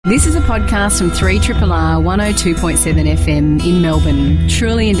This is a podcast from 3RRR 102.7 FM in Melbourne,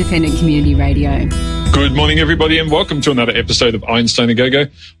 truly independent community radio. Good morning, everybody, and welcome to another episode of Einstein A Go-Go.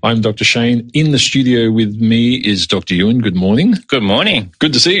 I'm Dr. Shane. In the studio with me is Dr. Ewan. Good morning. Good morning.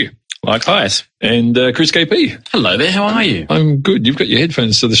 Good to see you. Likewise. And Chris KP. Hello there, how are you? I'm good. You've got your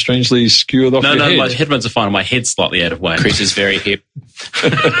headphones so they're strangely skewered off your head. No, my headphones are fine. My head's slightly out of whack. Chris is very hip.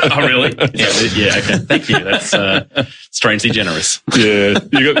 Oh, really? Yeah, okay. Thank you. That's strangely generous. Yeah,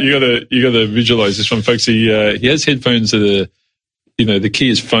 you got to visualize this one, folks. He has headphones that are, the key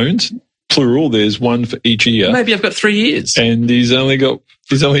is phones, plural. There's one for each ear. Maybe I've got 3 ears. And he's only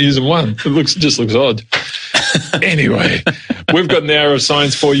using one. It just looks odd. Anyway, we've got an hour of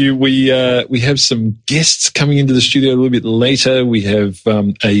science for you. We have some guests coming into the studio a little bit later. We have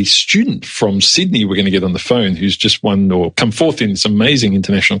a student from Sydney we're going to get on the phone who's just won or come forth in some amazing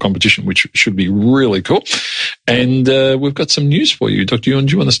international competition, which should be really cool. And we've got some news for you. Dr. Ewan,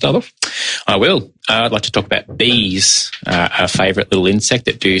 do you want to start off? I will. I'd like to talk about bees, our favourite little insect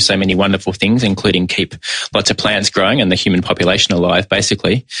that do so many wonderful things, including keep lots of plants growing and the human population alive,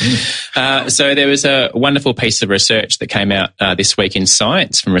 basically. So there was a wonderful piece of research that came out this week in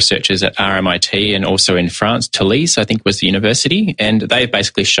Science from researchers at RMIT and also in France, Toulouse, I think was the university, and they've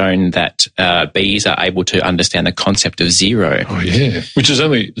basically shown that bees are able to understand the concept of zero. Oh yeah, which is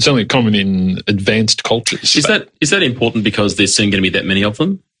only common in advanced cultures. Is that important because there's soon going to be that many of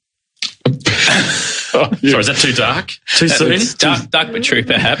them? Oh, yeah. Sorry, is that too dark? Too soon? Dark but true,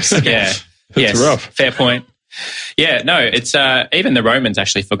 perhaps. Yeah. That's rough. Fair point. Yeah, no, it's even the Romans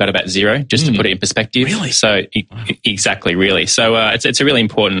actually forgot about zero, just to put it in perspective. Really? So exactly, really. So it's a really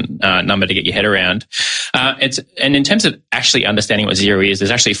important number to get your head around. And in terms of actually understanding what zero is,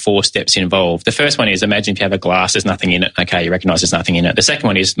 there's actually 4 steps involved. The first one is imagine if you have a glass, there's nothing in it. Okay, you recognise there's nothing in it. The second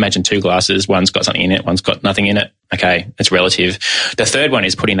one is imagine 2 glasses, one's got something in it, one's got nothing in it. Okay, it's relative. The third one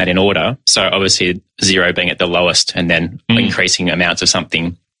is putting that in order. So obviously 0 being at the lowest and then increasing amounts of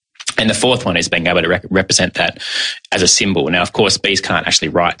something. And the fourth one is being able to represent that as a symbol. Now, of course, bees can't actually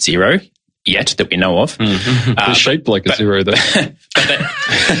write 0 yet that we know of. They're shaped like a 0, though.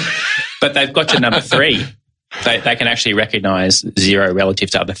 But they've got to number 3. They can actually recognise 0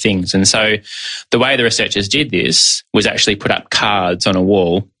 relative to other things. And so the way the researchers did this was actually put up cards on a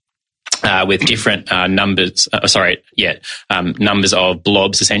wall with different numbers of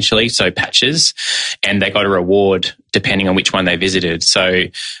blobs, essentially, so patches, and they got a reward depending on which one they visited. So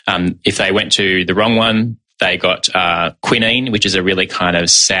if they went to the wrong one, they got quinine, which is a really kind of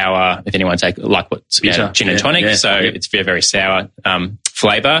sour, if anyone's like what's gin and tonic, it's very, very sour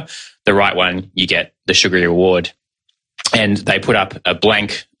flavour. The right one, you get the sugary reward. And they put up a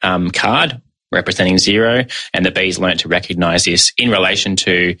blank card representing 0, and the bees learnt to recognise this in relation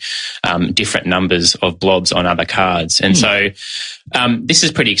to different numbers of blobs on other cards. And so this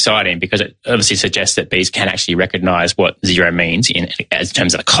is pretty exciting because it obviously suggests that bees can actually recognise what 0 means in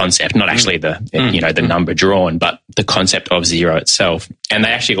terms of the concept, not actually the number drawn, but the concept of 0 itself. And they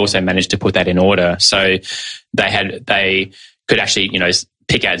actually also managed to put that in order. So they could actually,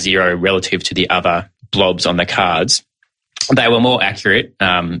 pick out 0 relative to the other blobs on the cards. They were more accurate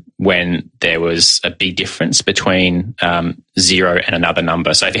when there was a big difference between 0 and another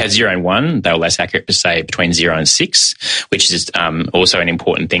number. So if you had 0 and 1, they were less accurate to say between 0 and 6, which is also an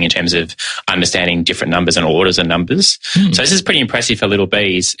important thing in terms of understanding different numbers and orders of numbers. So this is pretty impressive for little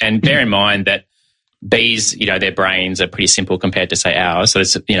bees. And bear in mind that bees, their brains are pretty simple compared to, say, ours. So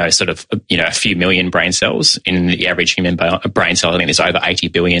it's, a few million brain cells. In the average human brain cell, I think there's over 80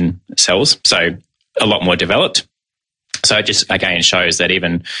 billion cells. So a lot more developed. So it just, again, shows that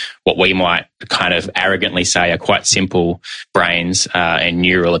even what we might kind of arrogantly say are quite simple brains and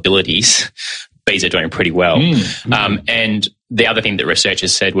neural abilities, bees are doing pretty well. And the other thing that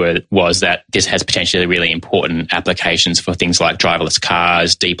researchers said was that this has potentially really important applications for things like driverless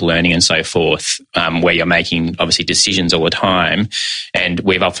cars, deep learning and so forth, where you're making, obviously, decisions all the time. And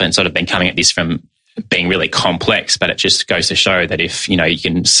we've often sort of been coming at this from being really complex, but it just goes to show that if, you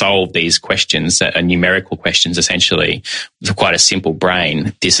can solve these questions that are numerical questions, essentially, with quite a simple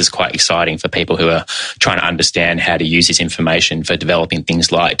brain, this is quite exciting for people who are trying to understand how to use this information for developing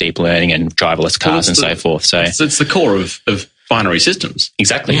things like deep learning and driverless cars and so forth. So it's the core of binary systems.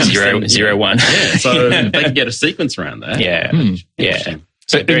 Exactly. 0, 1. Yeah. So they can get a sequence around that. Yeah. Yeah.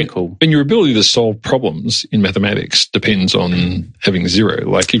 So very cool. And your ability to solve problems in mathematics depends on having 0.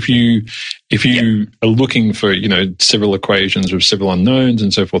 Like if you are looking for, several equations with several unknowns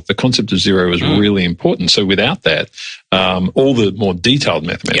and so forth, the concept of 0 is really important. So without that, all the more detailed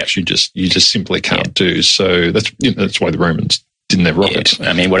mathematics you just simply can't do. So that's why the Romans didn't have rockets. Yeah.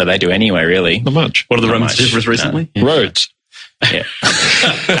 I mean, what do they do anyway, really? Not much. What are the Romans do for us recently? Roads. Yeah.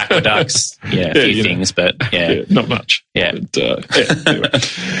 Aqueducts. Yeah, a few things, but yeah. Not much. Yeah. But, anyway.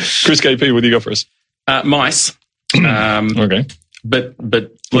 Chris KP, what do you got for us? Mice. Okay. But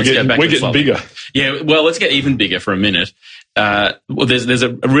let's go back. We're getting bigger. Yeah, well, let's get even bigger for a minute. Well, there's a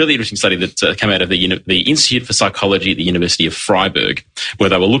really interesting study that came out of the Institute for Psychology at the University of Freiburg, where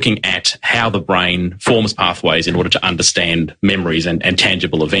they were looking at how the brain forms pathways in order to understand memories and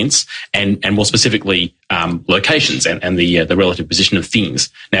tangible events, and more specifically locations and the relative position of things.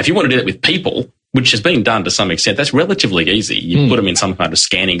 Now, if you want to do that with people, which has been done to some extent, that's relatively easy. You put them in some kind of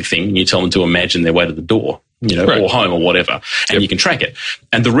scanning thing, and you tell them to imagine their way to the door, or home or whatever, and you can track it.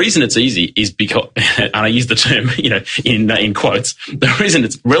 And the reason it's easy is because, and I use the term, in quotes, the reason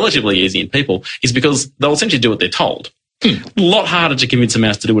it's relatively easy in people is because they'll essentially do what they're told. A lot harder to convince a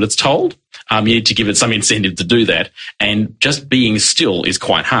mouse to do what it's told. You need to give it some incentive to do that, and just being still is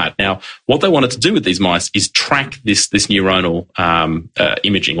quite hard. Now, what they wanted to do with these mice is track this neuronal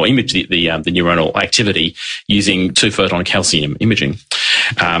imaging, or image the neuronal activity using 2-photon calcium imaging,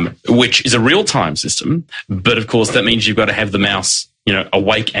 which is a real-time system. But of course, that means you've got to have the mouse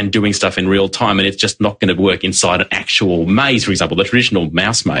awake and doing stuff in real time, and it's just not going to work inside an actual maze. For example, the traditional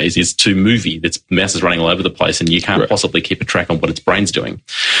mouse maze is too movie. The mouse is running all over the place, and you can't possibly keep a track on what its brain's doing.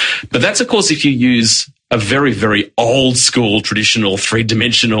 But that's, of course, if you use a very, very old school, traditional,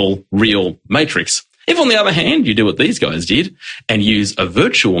 three-dimensional real matrix. If, on the other hand, you do what these guys did and use a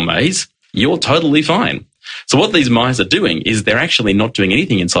virtual maze, you're totally fine. So what these mice are doing is they're actually not doing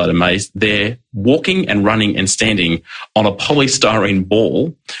anything inside a maze. They're walking and running and standing on a polystyrene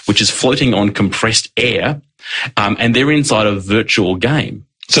ball, which is floating on compressed air, and they're inside a virtual game.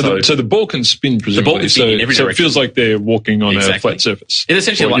 So the ball can spin, presumably. The ball can spin in every direction. So it feels like they're walking on a flat surface. It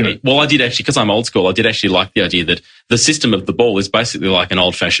essentially I did actually, because I'm old school, I did actually like the idea that the system of the ball is basically like an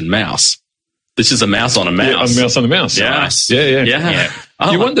old-fashioned mouse. This is a mouse on a mouse. Yeah, a mouse on a mouse. Yeah. Nice. Yeah.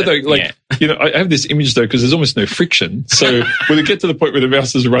 You wonder, though, I have this image, though, because there's almost no friction. So will it get to the point where the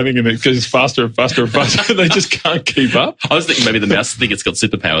mouse is running and it goes faster and faster and faster and they just can't keep up? I was thinking maybe the mouse think it's got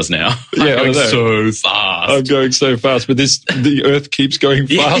superpowers now. Yeah, I'm going so fast. I'm going so fast, but the Earth keeps going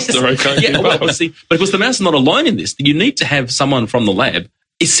faster. I can't keep up. But of course, the mouse is not alone in this. You need to have someone from the lab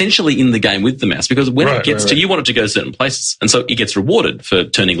essentially in the game with the mouse, because when it gets to, you want it to go to certain places, and so it gets rewarded for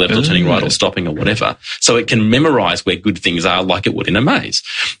turning left or turning right or stopping or whatever. So it can memorize where good things are like it would in a maze.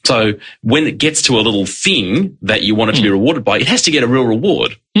 So when it gets to a little thing that you want it to be rewarded by, it has to get a real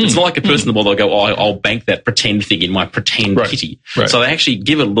reward. It's not like a person where they'll go, I'll bank that pretend thing in my pretend kitty. Right. So they actually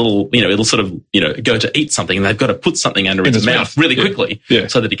give it a little, it'll sort of, go to eat something, and they've got to put something under its mouth really quickly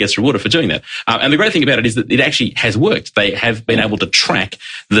so that it gets rewarded for doing that. And the great thing about it is that it actually has worked. They have been able to track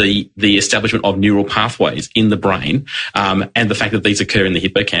the establishment of neural pathways in the brain, and the fact that these occur in the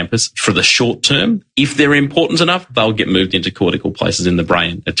hippocampus for the short term. If they're important enough, they'll get moved into cortical places in the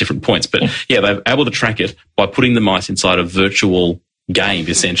brain at different points. But they're able to track it by putting the mice inside a virtual game,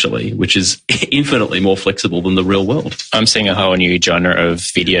 essentially, which is infinitely more flexible than the real world. I'm seeing a whole new genre of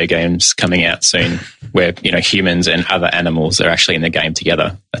video games coming out soon where, humans and other animals are actually in the game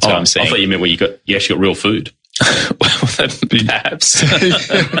together. That's what I'm seeing. I thought you meant where you actually got real food. Well, perhaps.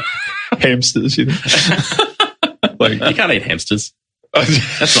 Hamsters, you can't eat hamsters.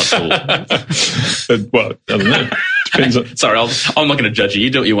 That's not cool. Well, I don't know. Depends on. Sorry, I'm not going to judge you. You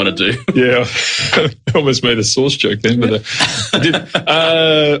do what you want to do. Yeah, I almost made a sauce joke then, but I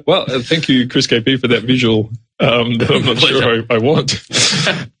did. Well, thank you, Chris KP, for that visual. That I'm not sure I want.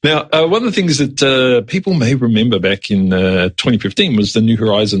 Now, one of the things that people may remember back in 2015 was the New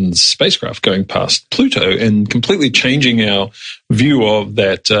Horizons spacecraft going past Pluto and completely changing our view of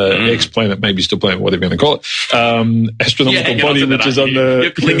that ex-planet, maybe still planet, whatever you're going to call it, astronomical body, which is on the...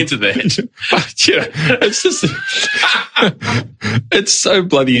 You're clinging to that. It's just... it's so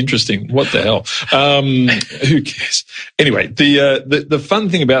bloody interesting. What the hell? Who cares? Anyway, the fun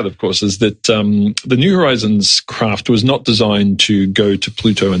thing about it, of course, is that the New Horizons craft was not designed to go to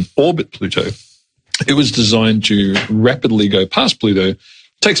Pluto and orbit Pluto. It was designed to rapidly go past Pluto,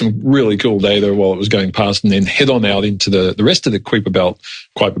 take some really cool data while it was going past, and then head on out into the rest of the Kuiper Belt,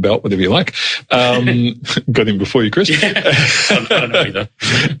 whatever you like. Got him before you, Chris. Yeah. I don't know either.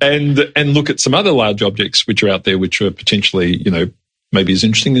 and look at some other large objects which are out there, which are potentially, maybe as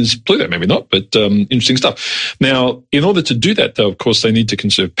interesting as Pluto, maybe not, but interesting stuff. Now, in order to do that, though, of course, they need to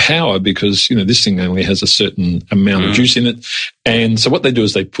conserve power because, this thing only has a certain amount of juice in it. And so what they do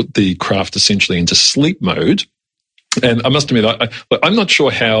is they put the craft essentially into sleep mode. And I must admit, I'm not sure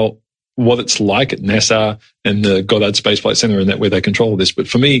what it's like at NASA and the Goddard Space Flight Center and that where they control this. But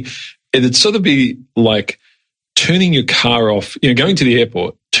for me, it'd sort of be like turning your car off, going to the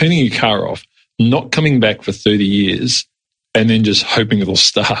airport, turning your car off, not coming back for 30 years, and then just hoping it'll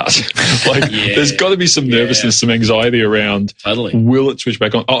start. There's got to be some nervousness, some anxiety around. Totally. Will it switch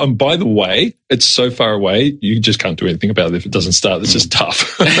back on? Oh, and by the way, it's so far away, you just can't do anything about it if it doesn't start. It's just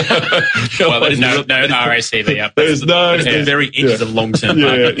tough. There's no RACV up. There's no. It's the very edges of long-term.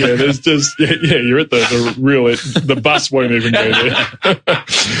 There's just you're at the real. The bus won't even go there.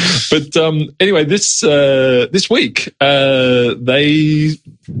 But anyway, this week they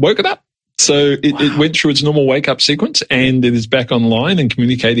woke it up. So it went through its normal wake-up sequence, and it is back online and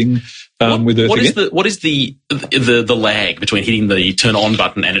communicating with Earth again. What is the lag between hitting the turn-on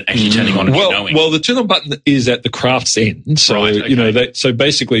button and it actually turning on and knowing? Well, the turn-on button is at the craft's end. So, so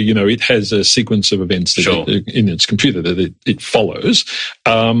basically, it has a sequence of events that in its computer that it follows.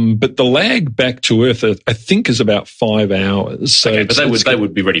 But the lag back to Earth, I think, is about 5 hours. So but they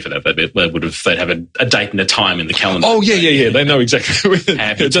would be ready for that. They'd have a date and a time in the calendar. Oh, yeah. They know exactly.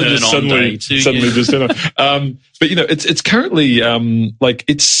 Happy turn-on day. Suddenly just turn on. But it's currently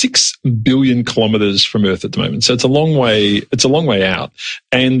it's 6 billion kilometers from Earth at the moment, so it's a long way. It's a long way out.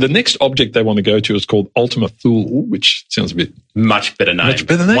 And the next object they want to go to is called Ultima Thule, which sounds a bit much better name.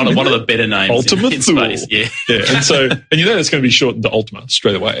 One of the better names. Ultima in Thule. Space. Yeah. And so it's going to be shortened to Ultima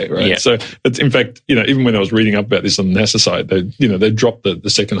straight away, right? Yeah. So it's, in fact, even when I was reading up about this on the NASA site, they dropped the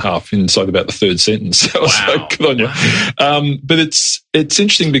second half inside about the third sentence. So I was like, good on you. But it's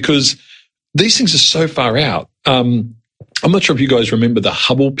interesting because these things are so far out. I'm not sure if you guys remember the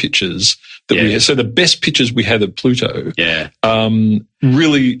Hubble pictures that we had. So the best pictures we had of Pluto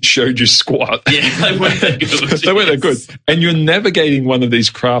really showed you squat. Yeah, they weren't that good. They weren't that good. And you're navigating one of these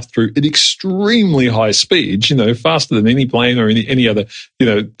craft through at extremely high speed, faster than any plane or any other,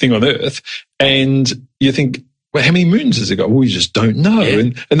 thing on Earth. And you think, well, how many moons has it got? Well, we just don't know.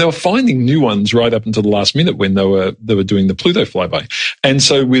 Yeah. And they were finding new ones right up until the last minute when they were doing the Pluto flyby. And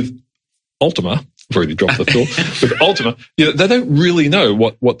so with Ultima, I've already dropped the thought, with Ultima, they don't really know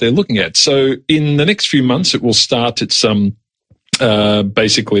what they're looking at. So in the next few months, it will start its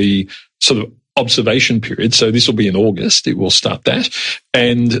basically sort of observation period. So this will be in August. It will start that.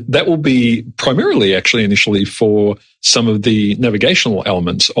 And that will be primarily actually initially for some of the navigational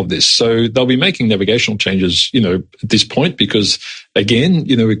elements of this. So they'll be making navigational changes, at this point, because again,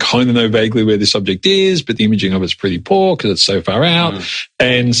 we kind of know vaguely where this object is, but the imaging of it's pretty poor because it's so far out.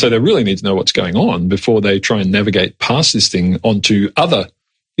 And so they really need to know what's going on before they try and navigate past this thing onto other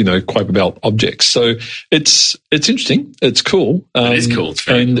Kuiper Belt objects. So it's interesting. It's cool. It is cool. It's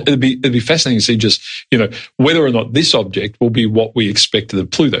very cool. And it'd be fascinating to see just, whether or not this object will be what we expected of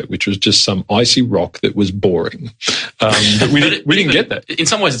Pluto, which was just some icy rock that was boring. But we didn't get that. In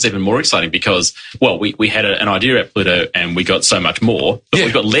some ways, it's even more exciting because, we had an idea about Pluto and we got so much more, but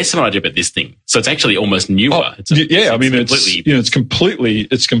we've got less of an idea about this thing. So it's actually almost newer. It's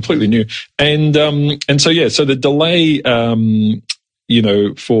completely new. And so the delay,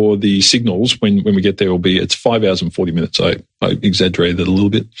 for the signals when we get there it's 5 hours and 40 minutes. I exaggerated it a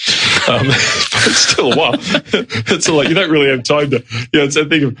little bit. But it's still a while. It's like you don't really have time to, it's that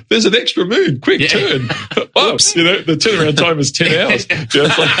thing of, there's an extra moon, quick turn. Oops, the turnaround time is 10 hours.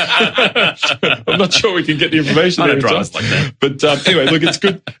 I'm not sure we can get the information there. Like that. But anyway, look, it's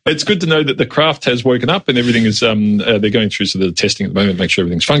good. It's good to know that the craft has woken up and everything is, they're going through sort of the testing at the moment, make sure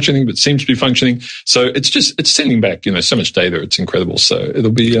everything's functioning, but seems to be functioning. So it's sending back, so much data. It's incredible. So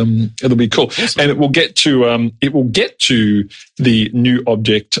it'll be cool. Awesome. And it will get to the new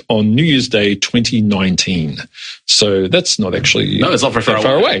object on New Year's Day 2019. So that's not actually it's not very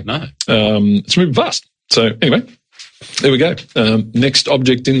far away. No, it's moving fast. So anyway, there we go. Next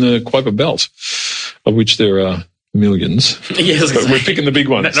object in the Kuiper Belt, of which there are millions. Yes, but we're picking the big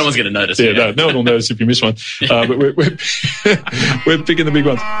ones. No one's going to notice. No one will notice if you miss one. But we're picking the big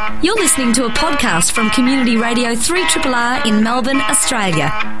ones. You're listening to a podcast from Community Radio 3RRR in Melbourne,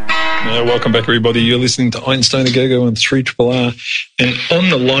 Australia. Welcome back, everybody. You're listening to Einstein A Go-Go on 3RRR. And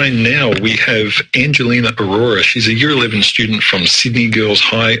on the line now, we have Angelina Aurora. She's a Year 11 student from Sydney Girls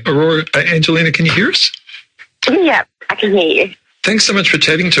High. Aurora, Angelina, can you hear us? Yeah, I can hear you. Thanks so much for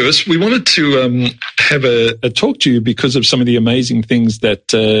chatting to us. We wanted to have a talk to you because of some of the amazing things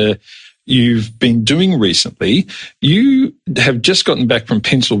that you've been doing recently. You have just gotten back from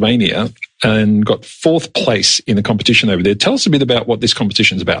Pennsylvania and got 4th place in a competition over there. Tell us a bit about what this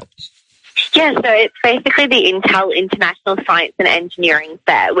competition is about. Yeah, so it's basically the Intel International Science and Engineering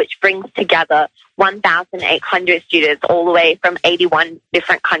Fair, which brings together 1,800 students all the way from 81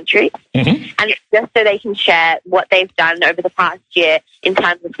 different countries. Mm-hmm. And it's just so they can share what they've done over the past year in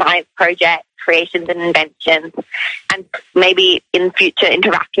terms of science projects, creations and inventions, and maybe in future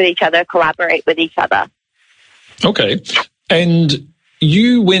interact with each other, collaborate with each other. Okay. And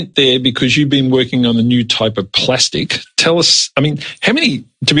you went there because you've been working on a new type of plastic. Tell us, how many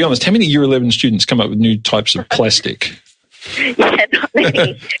Year 11 students come up with new types of plastic? Yeah, not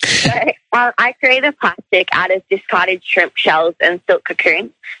many. So, I created plastic out of discarded shrimp shells and silk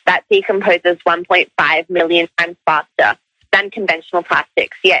cocoons that decomposes 1.5 million times faster than conventional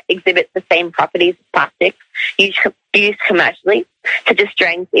plastics, yet exhibits the same properties as plastics used commercially, such as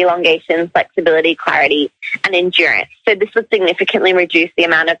strength, elongation, flexibility, clarity, and endurance. So this would significantly reduce the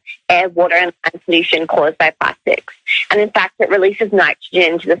amount of air, water, and land pollution caused by plastics. And in fact, it releases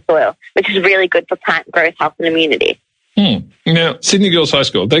nitrogen into the soil, which is really good for plant growth, health, and immunity. Now, Sydney Girls High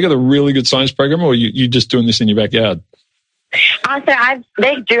School, they got a really good science program, or you just doing this in your backyard?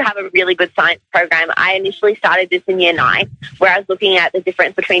 They do have a really good science program. I initially started this in Year 9, where I was looking at the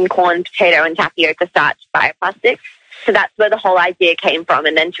difference between corn, potato, and tapioca starch bioplastics. So that's where the whole idea came from,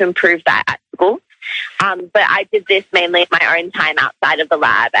 and then to improve that at school. But I did this mainly in my own time outside of the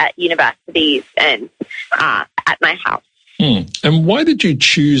lab at universities and at my house. And why did you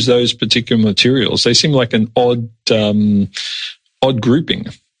choose those particular materials? They seem like an odd grouping.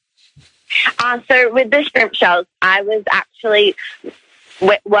 So with the shrimp shells, I was actually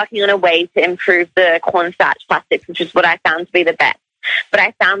working on a way to improve the cornstarch plastics, which is what I found to be the best. But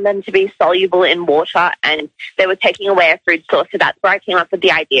I found them to be soluble in water, and they were taking away a food source. So that's where I came up with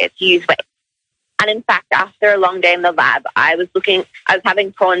the idea to use waste. And in fact, after a long day in the lab, I was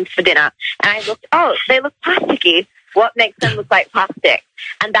having prawns for dinner, and I looked, they look plasticky. What makes them look like plastic?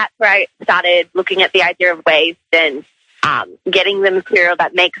 And that's where I started looking at the idea of waste and getting the material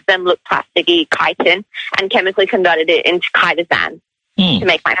that makes them look plasticky, chitin, and chemically converted it into chitosan to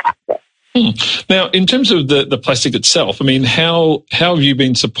make my plastic. Now, in terms of the plastic itself, how have you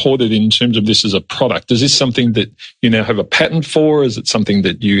been supported in terms of this as a product? Is this something that you now have a patent for? Is it something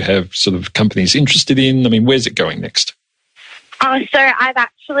that you have sort of companies interested in? where's it going next? So I've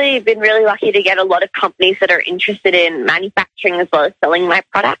actually been really lucky to get a lot of companies that are interested in manufacturing as well as selling my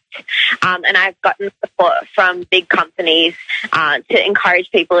product. And I've gotten support from big companies to encourage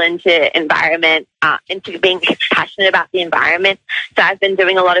people into environment, into being passionate about the environment. So I've been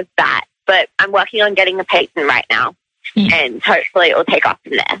doing a lot of that. But I'm working on getting a patent right now, and hopefully it will take off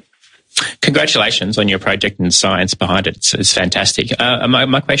from there. Congratulations on your project and science behind it. It's fantastic.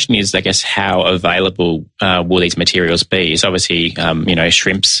 My question is, I guess, how available will these materials be? It's obviously,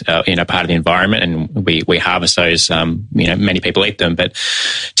 shrimps, part of the environment, and we harvest those. Many people eat them, but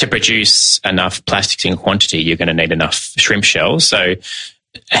to produce enough plastics in quantity, you're going to need enough shrimp shells. So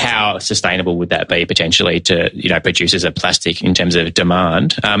how sustainable would that be potentially to, produce as a plastic in terms of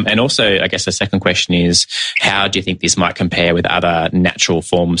demand? And also, I guess the second question is, how do you think this might compare with other natural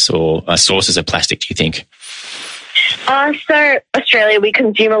forms or sources of plastic, do you think? So Australia, we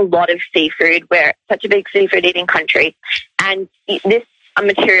consume a lot of seafood. We're such a big seafood eating country. And this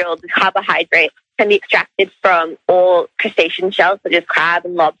material, the carbohydrate, can be extracted from all crustacean shells, such as crab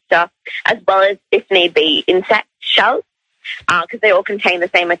and lobster, as well as, if need be, insect shells, because they all contain the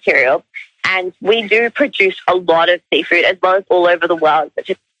same material. And we do produce a lot of seafood, as well as all over the world,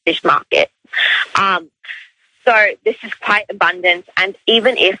 such as fish market. So this is quite abundant, and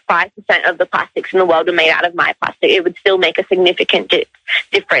even if 5% of the plastics in the world were made out of my plastic, it would still make a significant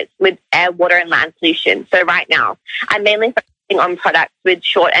difference with air, water, and land pollution. So right now, I'm mainly focusing on products with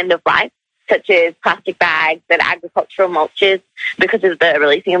short end of life, such as plastic bags and agricultural mulches, because of the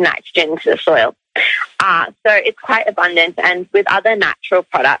releasing of nitrogen into the soil. So it's quite abundant, and with other natural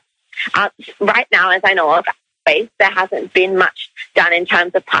products, right now, as I know of, there hasn't been much done in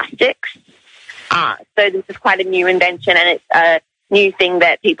terms of plastics. So this is quite a new invention, and it's a new thing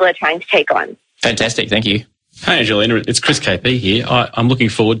that people are trying to take on. Fantastic. Thank you. Hey, Angelina, it's Chris KP here. I'm looking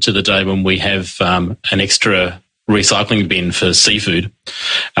forward to the day when we have an extra recycling bin for seafood,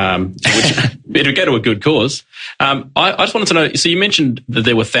 which it'll go to a good cause. I just wanted to know, so you mentioned that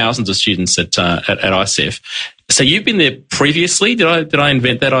there were thousands of students at ICEF. So you've been there previously? Did I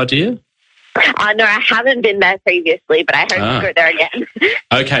invent that idea? No, I haven't been there previously, but I hope to go there again.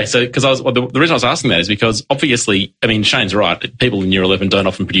 Okay, so because the reason I was asking that is because obviously, Shane's right. People in Year 11 don't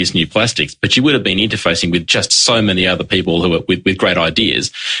often produce new plastics, but you would have been interfacing with just so many other people who are with great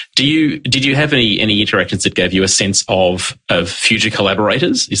ideas. Did you have any interactions that gave you a sense of future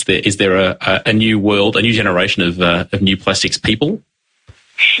collaborators? Is there a new world, a new generation of new plastics people?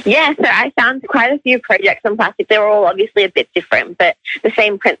 Yeah, so I found quite a few projects on plastic. They were all obviously a bit different, but the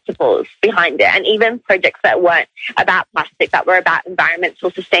same principles behind it. And even projects that weren't about plastic, that were about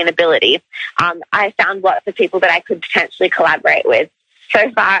environmental sustainability. I found lots of people that I could potentially collaborate with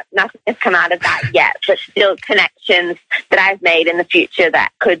so far, nothing has come out of that yet, but still connections that I've made in the future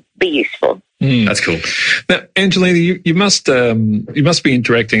that could be useful. That's cool. Now, Angelina, you must be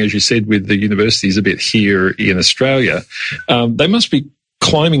interacting, as you said, with the universities a bit here in Australia. They must be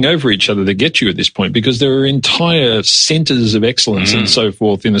climbing over each other to get you at this point, because there are entire centres of excellence and so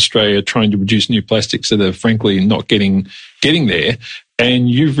forth in Australia trying to produce new plastics that are frankly not getting there.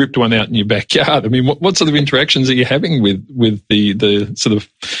 And you've ripped one out in your backyard. I mean, what sort of interactions are you having with the sort of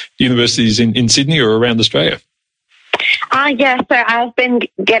universities in Sydney or around Australia? So I've been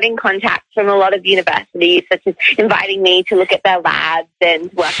getting contacts from a lot of universities, such as inviting me to look at their labs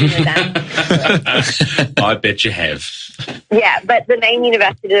and working with them. I bet you have. Yeah, but the main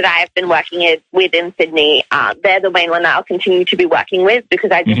university that I have been working with in Sydney, they're the main one that I'll continue to be working with,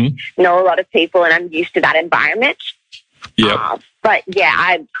 because I just know a lot of people and I'm used to that environment. Yeah. But yeah,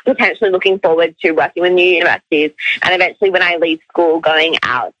 I'm potentially looking forward to working with new universities, and eventually when I leave school, going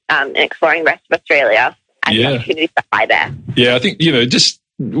out and exploring the rest of Australia and the opportunities that lie there. Yeah, I think, just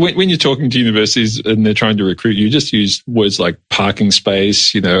when you're talking to universities and they're trying to recruit you, just use words like parking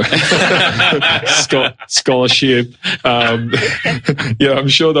space, scholarship. I'm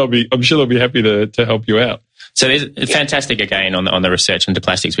sure they'll be happy to help you out. So there's fantastic again on the research into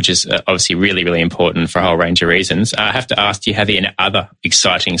plastics, which is obviously really, really important for a whole range of reasons. I have to ask, do you have any other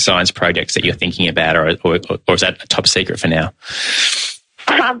exciting science projects that you're thinking about, or is that a top secret for now?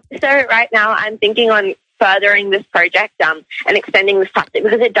 So right now I'm thinking on furthering this project and extending this plastic,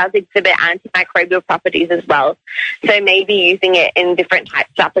 because it does exhibit antimicrobial properties as well. So maybe using it in different types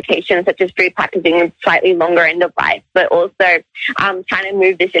of applications, such as food packaging and slightly longer end of life, but also trying to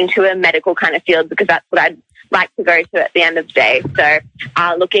move this into a medical kind of field, because that's what I'd like to go to at the end of the day. So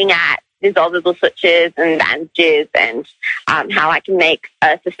looking at dissolvable switches and bandages and how I can make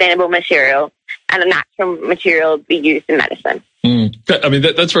a sustainable material and a natural material be used in medicine. I mean,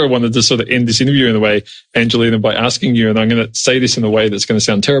 that's where I wanted to sort of end this interview in a way, Angelina, by asking you, and I'm going to say this in a way that's going to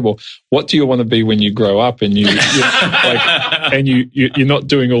sound terrible. What do you want to be when you grow up and you're not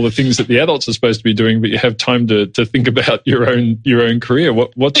doing all the things that the adults are supposed to be doing, but you have time to think about your own career?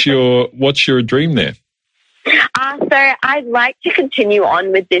 What's your dream there? So I'd like to continue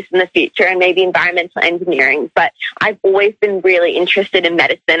on with this in the future and maybe environmental engineering, but I've always been really interested in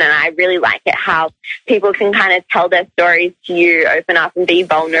medicine, and I really like it how people can kind of tell their stories to you, open up and be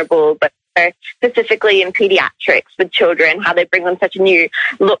vulnerable, but specifically in pediatrics with children, how they bring them such a new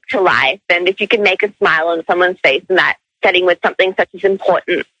look to life. And if you can make a smile on someone's face in that setting with something so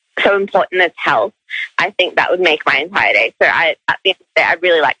important as health, I think that would make my entire day. So at the end of the day, I'd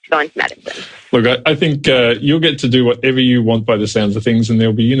really like to go into medicine. Look, I think you'll get to do whatever you want by the sounds of things, and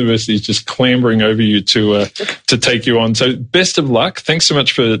there'll be universities just clambering over you to take you on. So best of luck. Thanks so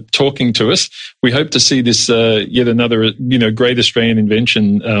much for talking to us. We hope to see this yet another great Australian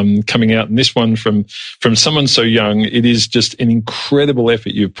invention coming out, and this one from someone so young. It is just an incredible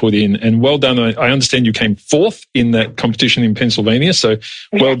effort you've put in, and well done. I understand you came fourth in that competition in Pennsylvania, so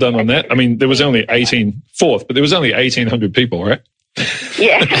well done on that. I mean, there was only 1,800 people, right?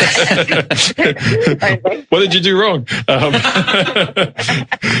 Yeah. What did you do wrong?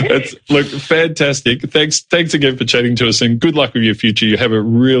 Look, fantastic. Thanks again for chatting to us, and good luck with your future. You have a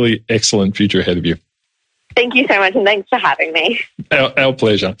really excellent future ahead of you. Thank you so much, and thanks for having me. Our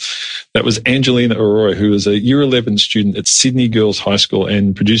pleasure. That was Angelina Arroyo, who is a Year 11 student at Sydney Girls High School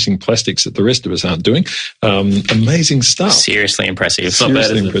and producing plastics that the rest of us aren't doing. Amazing stuff. Seriously impressive.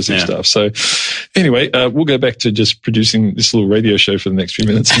 Seriously impressive stuff. So anyway, we'll go back to just producing this little radio show for the next few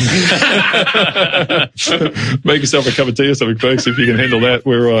minutes. Make yourself a cup of tea or something, folks, if you can handle that.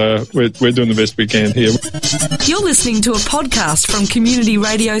 We're doing the best we can here. You're listening to a podcast from Community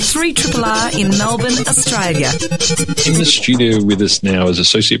Radio 3RRR in Melbourne, Australia. In the studio with us now is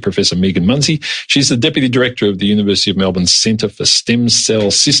Associate Professor Megan Munsey. She's the Deputy Director of the University of Melbourne's Centre for Stem Cell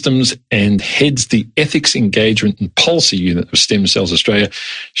Systems and heads the Ethics, Engagement and Policy Unit of Stem Cells Australia.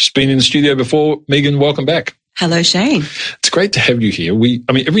 She's been in the studio before. Megan, welcome back. Hello, Shane. It's great to have you here.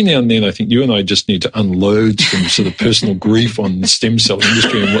 Every now and then, I think you and I just need to unload some sort of personal grief on the stem cell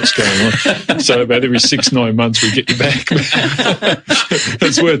industry and what's going on. So about every 6-9 months, we get you back.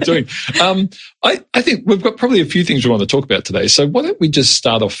 That's worth doing. I think we've got probably a few things we want to talk about today. So why don't we just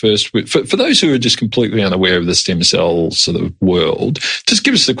start off first with, for those who are just completely unaware of the stem cell sort of world, just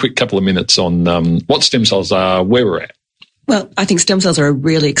give us a quick couple of minutes on what stem cells are, where we're at. Well, I think stem cells are a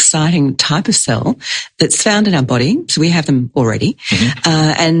really exciting type of cell that's found in our body. So we have them already.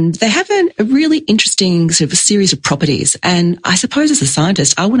 And they have a really interesting sort of a series of properties. And I suppose as a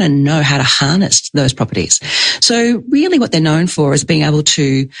scientist, I want to know how to harness those properties. So really what they're known for is being able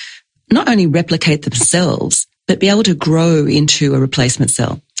to not only replicate themselves, but be able to grow into a replacement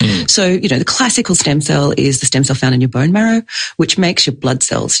cell. So, the classical stem cell is the stem cell found in your bone marrow, which makes your blood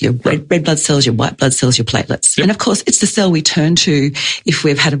cells, your red blood cells, your white blood cells, your platelets. Yep. And of course, it's the cell we turn to if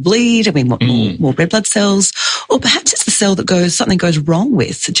we've had a bleed and we want more red blood cells, or perhaps it's the cell that something goes wrong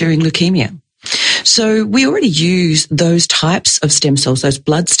with during leukemia. So we already use those types of stem cells, those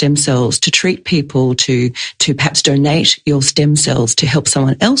blood stem cells, to treat people, to perhaps donate your stem cells to help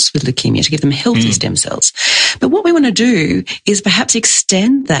someone else with leukemia, to give them healthy stem cells. But what we want to do is perhaps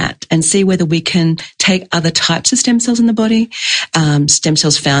extend that and see whether we can take other types of stem cells in the body, stem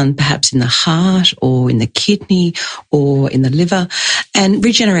cells found perhaps in the heart or in the kidney or in the liver, and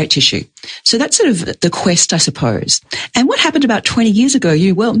regenerate tissue. So that's sort of the quest, I suppose. And what happened about 20 years ago,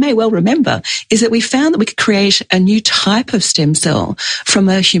 you may well remember, is that we found that we could create a new type of stem cell from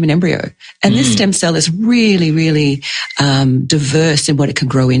a human embryo. And this stem cell is really, really diverse in what it can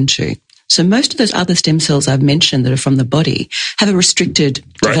grow into. So most of those other stem cells I've mentioned that are from the body have a restricted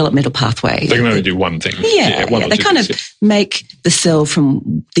developmental pathway. They can only do one thing. They kind of make the cell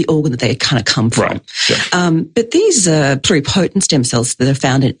from the organ that they kind of come from. Right. Yeah. But these pluripotent stem cells that are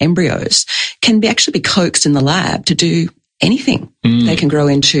found in embryos can actually be coaxed in the lab to do anything. They can grow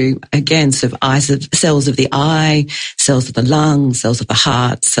into, again, sort of cells of the eye, cells of the lung, cells of the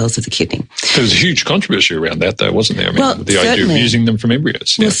heart, cells of the kidney. There was a huge controversy around that, though, wasn't there? I mean, the idea of using them from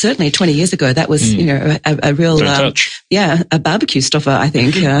embryos. Well, certainly 20 years ago, that was, a real, a barbecue stopper, I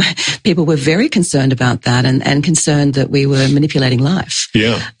think. People were very concerned about that and concerned that we were manipulating life.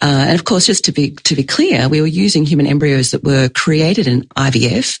 Yeah. And of course, just to be clear, we were using human embryos that were created in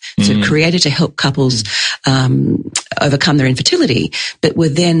IVF, so created to help couples overcome their infertility, but were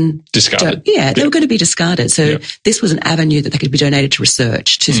then discarded. They were going to be discarded. So this was an avenue that they could be donated to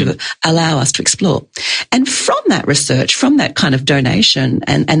research to sort of allow us to explore. And from that research, from that kind of donation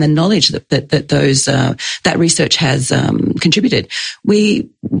and the knowledge that research has contributed,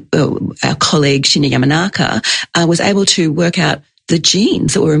 our colleague Shinya Yamanaka was able to work out the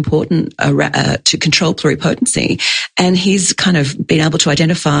genes that were important to control pluripotency. And he's kind of been able to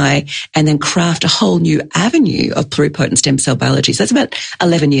identify and then craft a whole new avenue of pluripotent stem cell biology. So that's about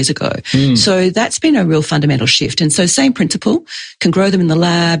 11 years ago. So that's been a real fundamental shift. And so same principle, can grow them in the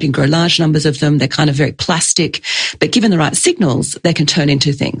lab, you can grow large numbers of them. They're kind of very plastic, but given the right signals, they can turn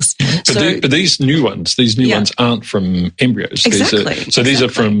into things. But these new ones aren't from embryos. Exactly. These are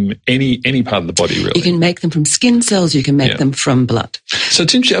from any part of the body, really. You can make them from skin cells, you can make them from blood. So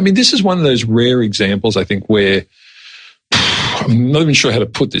it's interesting. I mean, this is one of those rare examples, I think, where I'm not even sure how to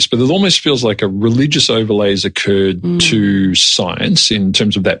put this, but it almost feels like a religious overlay has occurred to science in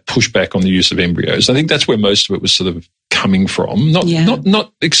terms of that pushback on the use of embryos. I think that's where most of it was sort of coming from.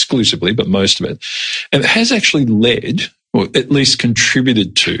 Not exclusively, but most of it. And it has actually led, or at least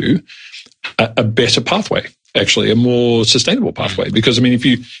contributed to, a better pathway. Actually, a more sustainable pathway. Because, I mean, if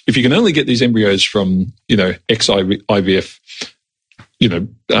you can only get these embryos from, ex-IVF,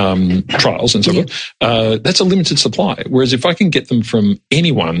 trials and so forth, that's a limited supply. Whereas if I can get them from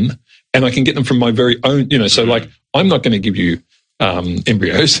anyone and I can get them from my very own, so like I'm not going to give you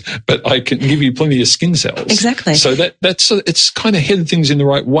embryos, but I can give you plenty of skin cells. Exactly. So it's kind of headed things in the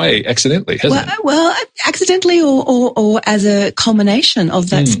right way accidentally, hasn't it? Well, accidentally or as a culmination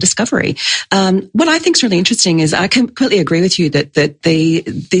of that discovery. What I think is really interesting is I completely agree with you that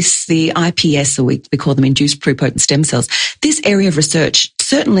the IPS, or we call them induced pluripotent stem cells, this area of research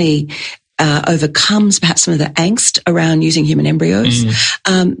certainly overcomes perhaps some of the angst around using human embryos.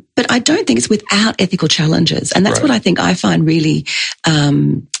 But I don't think it's without ethical challenges. And that's what I think I find really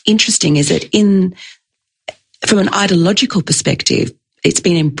interesting is that from an ideological perspective, it's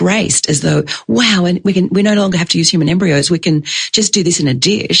been embraced as though, wow, and we no longer have to use human embryos. We can just do this in a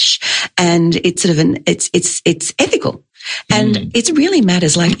dish. And it's sort of it's ethical. And it really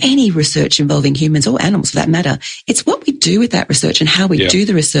matters, like any research involving humans or animals for that matter. It's what we do with that research and how we do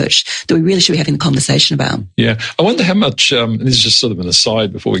the research that we really should be having the conversation about. Yeah. I wonder how much, and this is just sort of an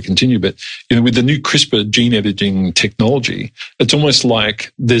aside before we continue, but, with the new CRISPR gene editing technology, it's almost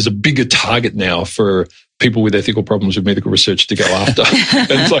like there's a bigger target now for people with ethical problems with medical research to go after.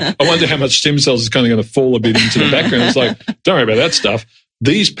 And it's like, I wonder how much stem cells is kind of going to fall a bit into the background. It's like, don't worry about that stuff.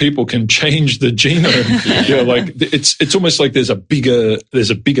 These people can change the genome. Like it's almost like there's a bigger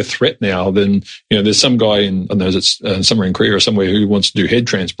threat now than, there's some guy in, I don't know, it's somewhere in Korea or somewhere who wants to do head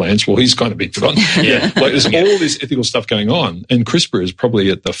transplants. Well, he's kind of been forgotten. Like there's all this ethical stuff going on, and CRISPR is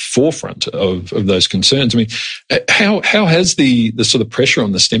probably at the forefront of those concerns. I mean, how has the sort of pressure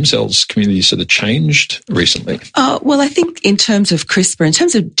on the stem cells community sort of changed recently? Well, I think in terms of CRISPR, in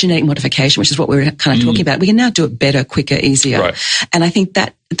terms of genetic modification, which is what we're kind of talking about, we can now do it better, quicker, easier. Right. And I think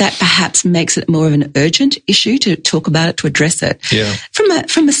think that perhaps makes it more of an urgent issue to talk about it, to address it. Yeah.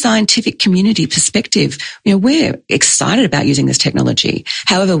 From a scientific community perspective, we're excited about using this technology.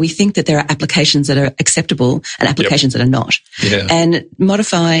 However, we think that there are applications that are acceptable and applications that are not. Yeah. And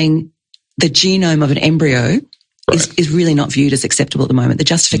modifying the genome of an embryo is really not viewed as acceptable at the moment. The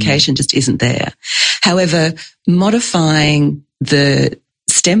justification just isn't there. However, modifying the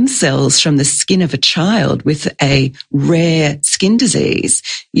stem cells from the skin of a child with a rare skin disease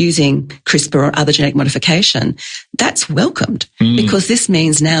using CRISPR or other genetic modification, that's welcomed because this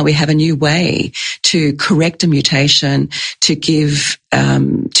means now we have a new way to correct a mutation, to give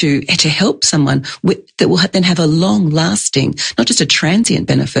to help someone that will then have a long-lasting, not just a transient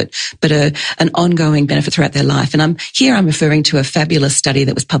benefit, but an ongoing benefit throughout their life. And I'm referring to a fabulous study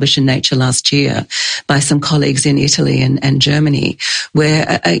that was published in Nature last year by some colleagues in Italy and Germany,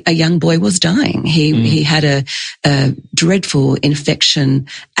 where a young boy was dying. He had a dreadful infection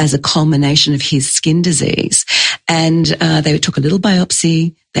as a culmination of his skin disease. And they took a little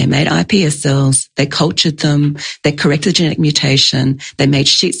biopsy, they made iPS cells, they cultured them, they corrected the genetic mutation, they made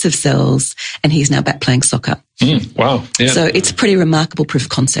sheets of cells, and he's now back playing soccer. Wow. Yeah. So it's a pretty remarkable proof of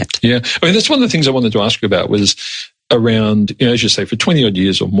concept. Yeah. I mean, that's one of the things I wanted to ask you about was around, as you say, for 20 odd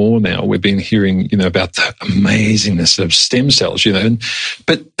years or more now, we've been hearing, about the amazingness of stem cells,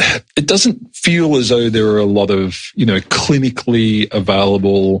 but it doesn't feel as though there are a lot of, clinically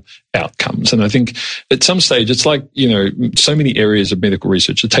available outcomes. And I think at some stage, it's like, so many areas of medical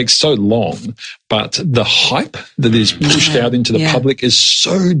research, it takes so long, but the hype that is pushed out into the public is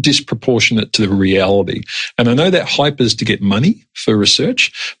so disproportionate to the reality. And I know that hype is to get money for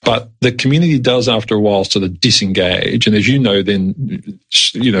research, but the community does after a while sort of disengage. And as you know, then,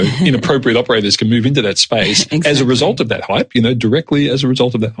 inappropriate operators can move into that space as a result of that hype, directly as a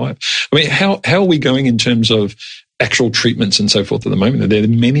result of that hype. I mean, how are we going in terms of actual treatments and so forth at the moment? Are there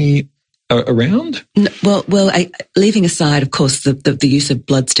many around? Well, leaving aside, of course, the use of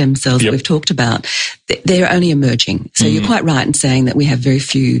blood stem cells that we've talked about, they're only emerging. So you're quite right in saying that we have very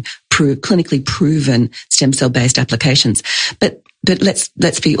few clinically proven stem cell based applications. But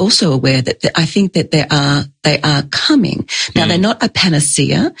let's be also aware that I think that they are coming. Now, they're not a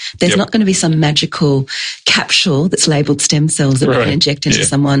panacea. There's not going to be some magical capsule that's labeled stem cells that we can inject into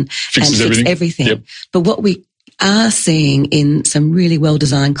someone and fix everything. Yep. But what we are seeing in some really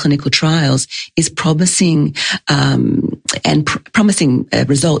well-designed clinical trials is promising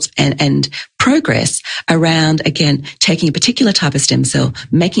results and progress around, again, taking a particular type of stem cell,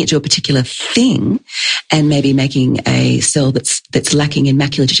 making it do a particular thing, and maybe making a cell that's lacking in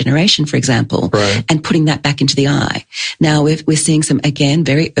macular degeneration, for example, and putting that back into the eye. Now, we're seeing some, again,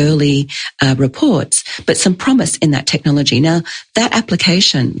 very early reports, but some promise in that technology. Now, that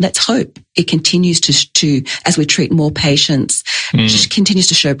application, let's hope it continues to as we treat more patients, just continues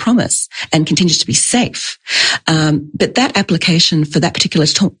to show promise and continues to be safe. But that application for that particular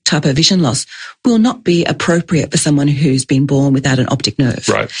type of vision loss will not be appropriate for someone who's been born without an optic nerve,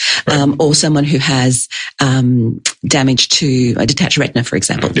 or someone who has damage to a detached retina, for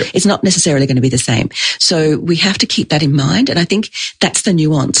example. It's not necessarily going to be the same. So we have to keep that in mind, and I think that's the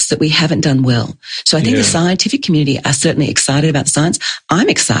nuance that we haven't done well. So I think the scientific community are certainly excited about the science. I'm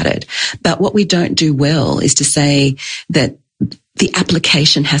excited, but what we don't do well is to say that the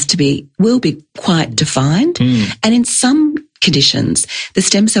application will be quite defined, and in some conditions, the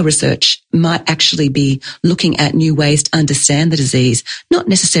stem cell research might actually be looking at new ways to understand the disease, not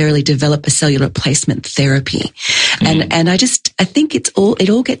necessarily develop a cellular replacement therapy. And I think it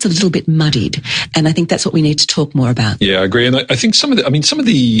all gets a little bit muddied, and I think that's what we need to talk more about. Yeah, I agree. And I think some of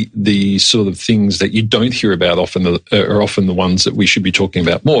the sort of things that you don't hear about often are often the ones that we should be talking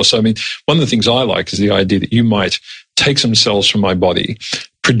about more. So, I mean, one of the things I like is the idea that you might take some cells from my body,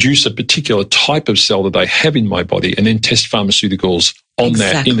 produce a particular type of cell that I have in my body, and then test pharmaceuticals on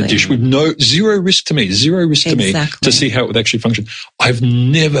that in the dish with zero risk to me to see how it would actually function. I've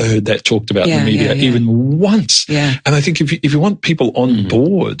never heard that talked about in the media even once. Yeah. And I think if you want people on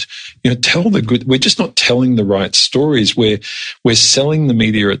board, tell the good. We're just not telling the right stories. We're selling the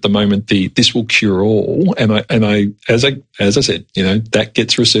media at the moment this will cure all. And I as I said, that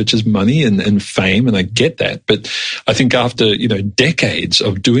gets researchers money and fame, and I get that. But I think after decades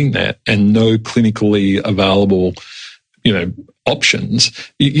of doing that and no clinically available options,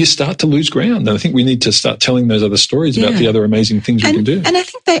 you start to lose ground. And I think we need to start telling those other stories about the other amazing things we can do. And I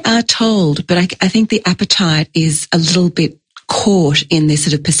think they are told, but I think the appetite is a little bit caught in this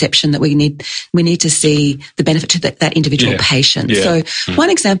sort of perception that we need to see the benefit to that individual patient. Yeah. So one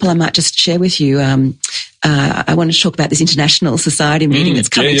example I might just share with you, I wanted to talk about this International Society meeting that's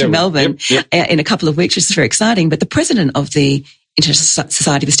coming to Melbourne in a couple of weeks, which is very exciting. But the president of the International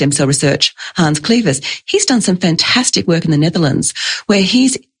Society for Stem Cell Research, Hans Clevers, he's done some fantastic work in the Netherlands where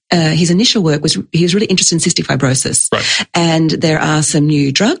his initial work was he was really interested in cystic fibrosis. Right. And there are some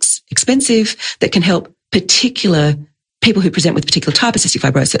new drugs, expensive, that can help particular people who present with a particular type of cystic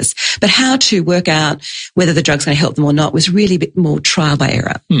fibrosis. But how to work out whether the drug's going to help them or not was really a bit more trial and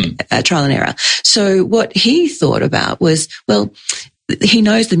error. So what he thought about was, well, he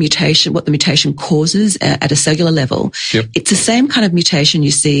knows what the mutation causes at a cellular level. Yep. It's the same kind of mutation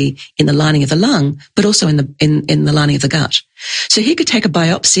you see in the lining of the lung, but also in the lining of the gut. So he could take a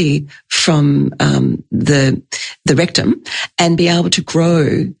biopsy from the rectum and be able to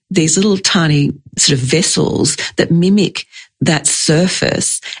grow these little tiny sort of vessels that mimic that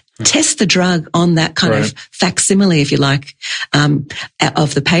surface, test the drug on that kind of facsimile, if you like,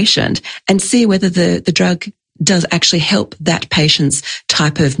 of the patient, and see whether the drug does actually help that patient's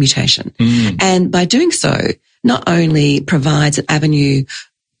type of mutation. And by doing so, not only provides an avenue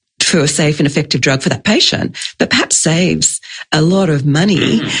for a safe and effective drug for that patient, but perhaps saves a lot of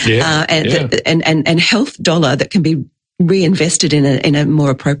money and health dollar that can be reinvested in a more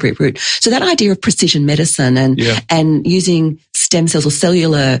appropriate route. So that idea of precision medicine and using stem cells or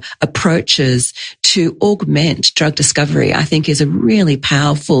cellular approaches to augment drug discovery, I think is a really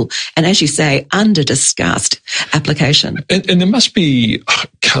powerful and, as you say, under-discussed application. And there must be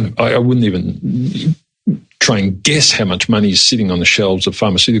I wouldn't even try and guess how much money is sitting on the shelves of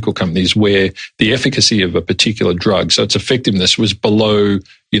pharmaceutical companies where the efficacy of a particular drug, so its effectiveness was below,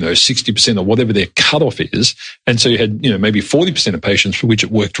 60% or whatever their cutoff is. And so you had, maybe 40% of patients for which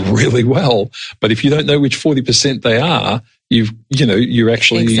it worked really well. But if you don't know which 40% they are, you're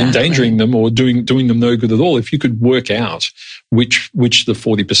actually endangering them or doing them no good at all. If you could work out which the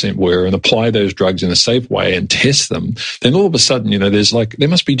 40% were and apply those drugs in a safe way and test them, then all of a sudden, there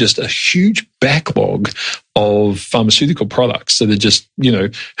must be just a huge backlog of pharmaceutical products that are just,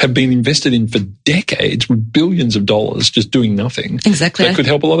 have been invested in for decades with billions of dollars just doing nothing. Exactly. That could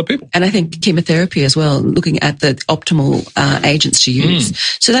help a lot of people. And I think chemotherapy as well, looking at the optimal agents to use.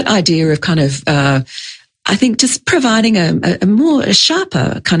 So that idea of kind of, I think just providing a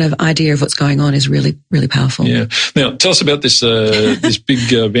sharper kind of idea of what's going on is really, really powerful. Yeah. Now, tell us about this this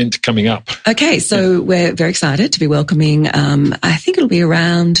big event coming up. Okay, so we're very excited to be welcoming, I think it'll be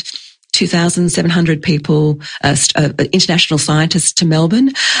around 2,700 people, international scientists to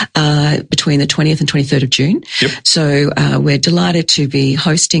Melbourne, between the 20th and 23rd of June. Yep. So, we're delighted to be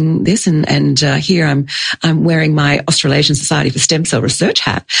hosting this and here I'm wearing my Australasian Society for Stem Cell Research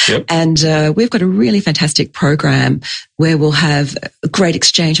hat. Yep. And, we've got a really fantastic program where we'll have a great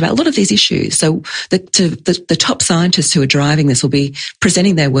exchange about a lot of these issues. So the top scientists who are driving this will be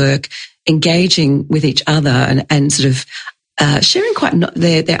presenting their work, engaging with each other and sort of sharing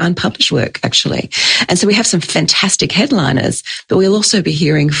their unpublished work, actually. And so we have some fantastic headliners, but we'll also be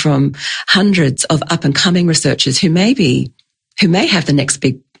hearing from hundreds of up-and-coming researchers who may have the next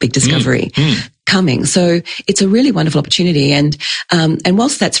big discovery coming. So it's a really wonderful opportunity. And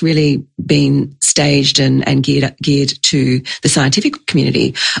whilst that's really been staged and geared to the scientific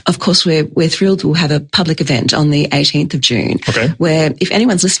community, of course, we're thrilled we'll have a public event on the 18th of June, where if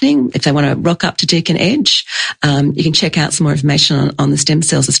anyone's listening, if they want to rock up to Deakin Edge, you can check out some more information on the Stem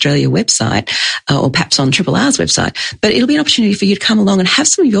Cells Australia website, or perhaps on Triple R's website. But it'll be an opportunity for you to come along and have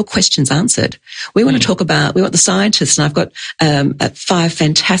some of your questions answered. We want to talk about, we want the scientists, and I've got 5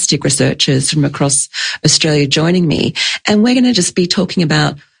 fantastic researchers from across Australia joining me, and we're going to just be talking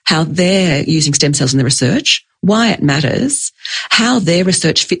about how they're using stem cells in their research, why it matters, how their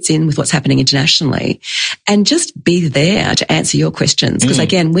research fits in with what's happening internationally, and just be there to answer your questions. Because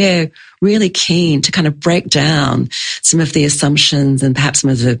again, we're really keen to kind of break down some of the assumptions and perhaps some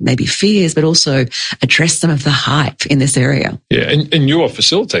of the maybe fears, but also address some of the hype in this area. Yeah, and you're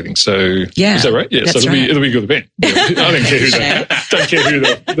facilitating, so is that right? Yeah, so it'll be a good event. Yeah. I don't care who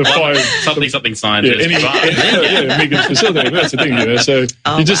the 5 something scientist. Megan's facilitating. That's the thing,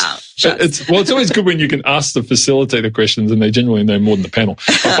 So it's always good when you can ask the facilitator questions and they generally know more than the panel.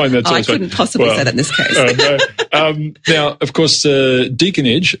 I find that's I couldn't possibly say that in this case. Now, of course, Deakin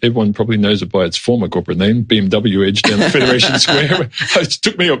Edge, everyone probably knows it by its former corporate name, BMW Edge down at Federation Square. It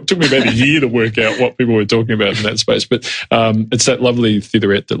took me about a year to work out what people were talking about in that space, but it's that lovely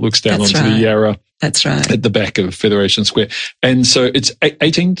theaterette that looks down onto the Yarra. That's right. At the back of Federation Square. And so it's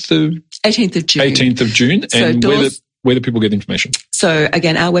 18th of June. 18th of June. So and where do people get information? So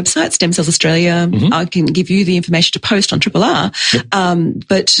again, our website, Stem Cells Australia, I can give you the information to post on Triple R.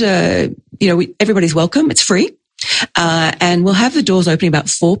 But everybody's welcome. It's free. And we'll have the doors opening about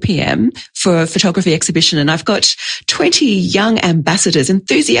 4 p.m. for a photography exhibition. And I've got 20 young ambassadors,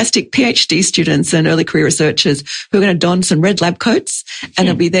 enthusiastic PhD students and early career researchers who are going to don some red lab coats, and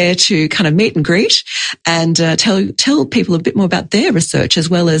they'll be there to kind of meet and greet and tell people a bit more about their research, as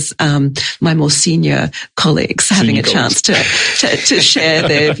well as my more senior colleagues having a chance to share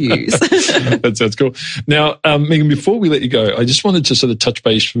their views. That sounds cool. Now, Megan, before we let you go, I just wanted to sort of touch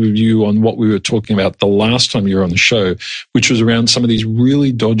base with you on what we were talking about the last time you were on the show, which was around some of these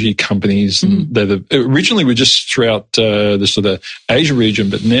really dodgy companies that originally were just throughout the sort of Asia region,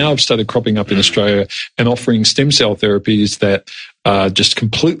 but now have started cropping up in Australia and offering stem cell therapies that are just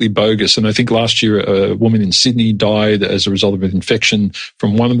completely bogus. And I think last year a woman in Sydney died as a result of an infection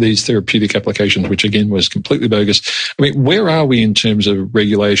from one of these therapeutic applications, which again was completely bogus. I mean, where are we in terms of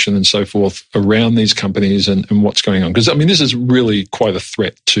regulation and so forth around these companies and what's going on? Because, I mean, this is really quite a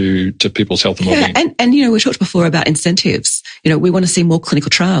threat to people's health and well-being. And, you know, we talked before about incentives. You know, we want to see more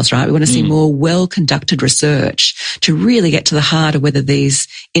clinical trials, right? We want to see more well-conducted research to really get to the heart of whether these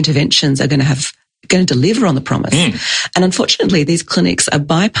interventions are going to deliver on the promise. And unfortunately, these clinics are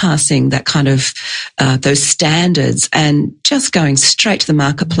bypassing that kind of those standards and just going straight to the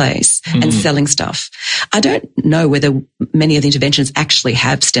marketplace and selling stuff. I don't know whether many of the interventions actually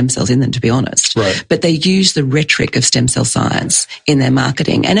have stem cells in them, to be honest. Right. But they use the rhetoric of stem cell science in their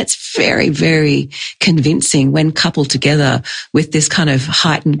marketing. And it's very, very convincing when coupled together with this kind of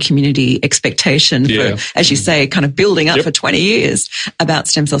heightened community expectation for, as you say, kind of building up for 20 years about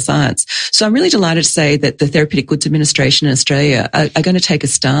stem cell science. So I'm really delighted to say that the Therapeutic Goods Administration in Australia are going to take a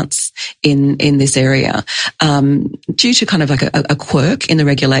stance in this area due to kind of like a quirk in the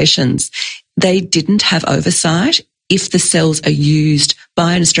regulations. They didn't have oversight if the cells are used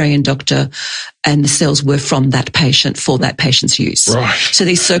by an Australian doctor and the cells were from that patient for that patient's use. Right. So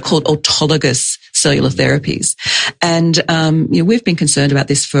these so-called autologous cellular therapies. And, you know, we've been concerned about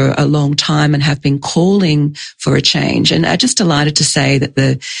this for a long time and have been calling for a change. And I'm just delighted to say that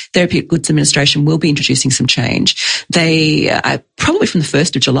the Therapeutic Goods Administration will be introducing some change. They, probably from the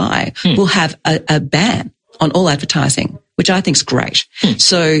 1st of July, will have a ban on all advertising, which I think is great.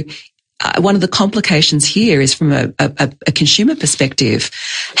 So, one of the complications here is from a consumer perspective,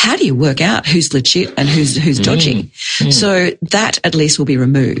 how do you work out who's legit and who's dodgy? So that at least will be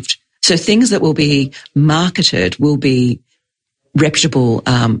removed. So things that will be marketed will be reputable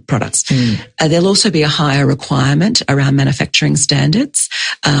products. There'll also be a higher requirement around manufacturing standards.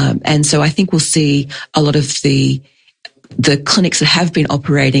 And so I think we'll see a lot of the clinics that have been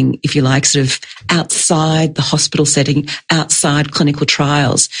operating, if you like, sort of outside the hospital setting, outside clinical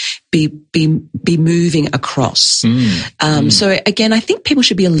trials, be moving across. So again, I think people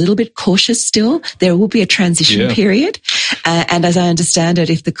should be a little bit cautious still. There will be a transition period. And as I understand it,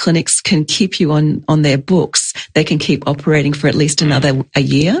 if the clinics can keep you on their books, they can keep operating for at least a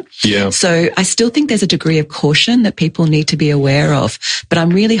year. So I still think there's a degree of caution that people need to be aware of. But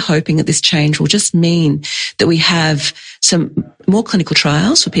I'm really hoping that this change will just mean that we have some more clinical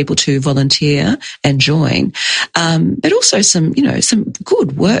trials for people to volunteer and join, but also some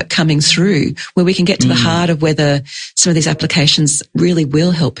good work coming through where we can get to the heart of whether some of these applications really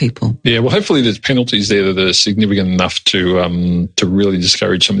will help people. Yeah, well, hopefully there's penalties there that are significant enough to really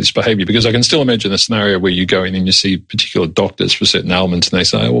discourage some of this behaviour, because I can still imagine a scenario where you go in and you see particular doctors for certain ailments and they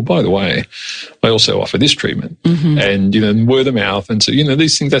say, well, by the way, I also offer this treatment, and, and word of mouth. And so,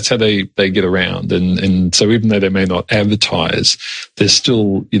 these things, that's how they get around. And so even though they may not advertise, there's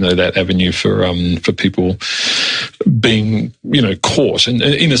still, that avenue for people being, caught. And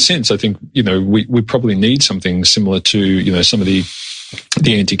in a sense, I think, we probably need something similar to, some of the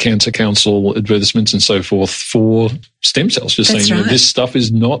Anti-Cancer Council advertisements and so forth for stem cells, just That's saying right. this stuff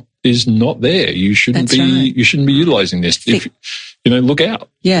is not there. You shouldn't you shouldn't be utilizing this. If look out.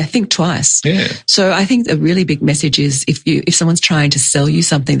 Yeah, think twice. Yeah. So I think a really big message is if someone's trying to sell you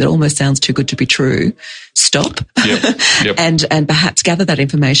something that almost sounds too good to be true, stop. Yep. and perhaps gather that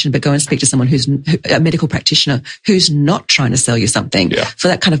information, but go and speak to someone who's a medical practitioner who's not trying to sell you something for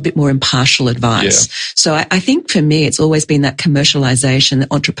that kind of bit more impartial advice. Yeah. So I think for me, it's always been that commercialization, the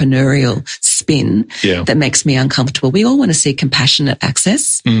entrepreneurial spin that makes me uncomfortable. We all want to see compassionate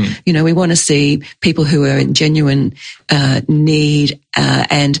access. We want to see people who are in genuine need,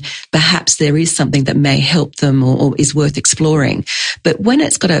 and perhaps there is something that may help them or is worth exploring. But when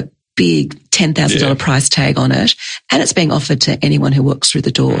it's got a big $10,000 price tag on it, and it's being offered to anyone who walks through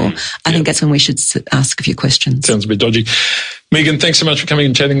the door, I think that's when we should ask a few questions. Sounds a bit dodgy. Megan, thanks so much for coming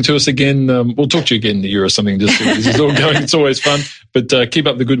and chatting to us again. We'll talk to you again in a year or something. Just this is all going. It's always fun. But keep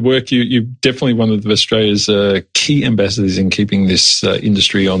up the good work. You're definitely one of Australia's key ambassadors in keeping this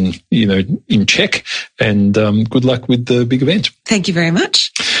industry on, in check. And good luck with the big event. Thank you very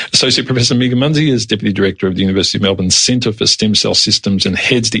much. Associate Professor Megan Munsey is Deputy Director of the University of Melbourne Centre for Stem Cell Systems and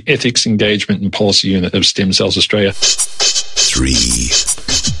heads the Ethics, Engagement and Policy Unit of Stem Cells Australia. 3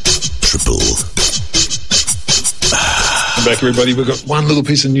 triple. Back, everybody. We've got one little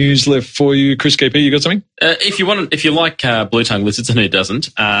piece of news left for you. Chris KP, you got something? If you like blue tongue lizards, and who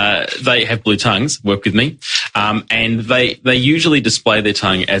doesn't, they have blue tongues. Work with me, and they usually display their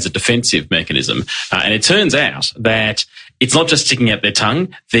tongue as a defensive mechanism. And it turns out that it's not just sticking out their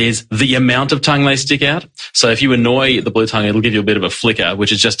tongue. There's the amount of tongue they stick out. So if you annoy the blue tongue, it'll give you a bit of a flicker,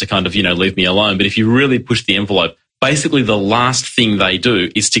 which is just to kind of leave me alone. But if you really push the envelope, basically the last thing they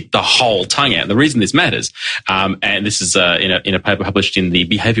do is stick the whole tongue out. And the reason this matters, and this is in a paper published in the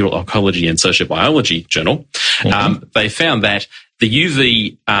Behavioural Ecology and Sociobiology journal, they found that the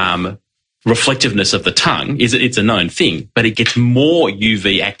UV reflectiveness of the tongue it's a known thing, but it gets more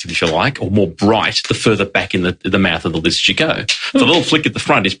UV active, if you like, or more bright the further back in the mouth of the lizard you go. So the little flick at the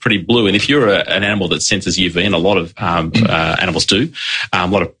front is pretty blue, and if you're an animal that senses UV, and a lot of animals do, a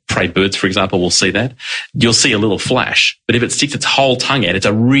lot of prey birds, for example, will see that, you'll see a little flash. But if it sticks its whole tongue out, it's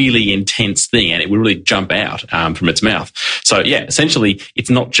a really intense thing, and it will really jump out from its mouth. So, essentially,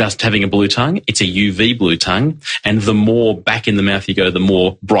 it's not just having a blue tongue, it's a UV blue tongue, and the more back in the mouth you go, the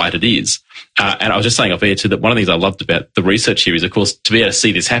more bright it is. And I was just saying off air too that one of the things I loved about the research here is, of course, to be able to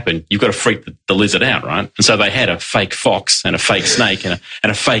see this happen, you've got to freak the lizard out, right? And so they had a fake fox and a fake snake and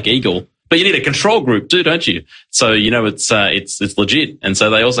a fake eagle. But you need a control group too, don't you? So it's legit. And so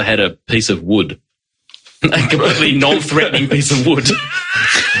they also had a piece of wood, a completely non-threatening piece of wood.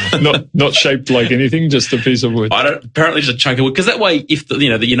 Not shaped like anything, just a piece of wood. Apparently just a chunk of wood, because that way, if the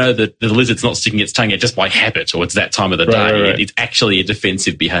lizard's not sticking its tongue out just by habit, or it's that time of the day, right. It's actually a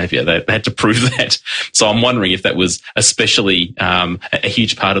defensive behaviour. They had to prove that. So I'm wondering if that was especially a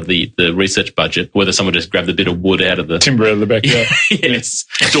huge part of the research budget, whether someone just grabbed a bit of wood out of the timber out of the backyard. Yes,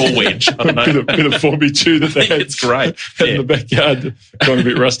 door wedge. I don't know. bit of 4x2 that they had. It's great. In the backyard, gone a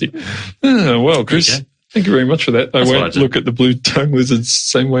bit rusty. Oh, well, Chris. Okay. Thank you very much for that. I won't look at the blue tongue lizards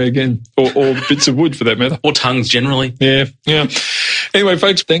same way again, or bits of wood for that matter. Or tongues generally. Yeah. Anyway,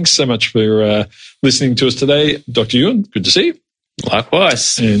 folks, thanks so much for listening to us today. Dr. Ewan, good to see you.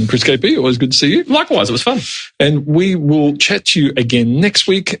 Likewise. And Chris KP, always good to see you. Likewise, it was fun. And we will chat to you again next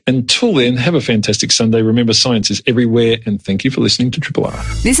week. Until then, have a fantastic Sunday. Remember, science is everywhere, and thank you for listening to Triple R.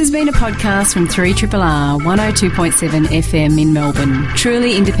 This has been a podcast from 3RRR 102.7 FM in Melbourne.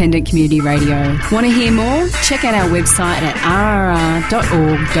 Truly independent community radio. Want to hear more? Check out our website at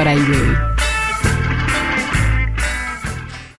rrr.org.au.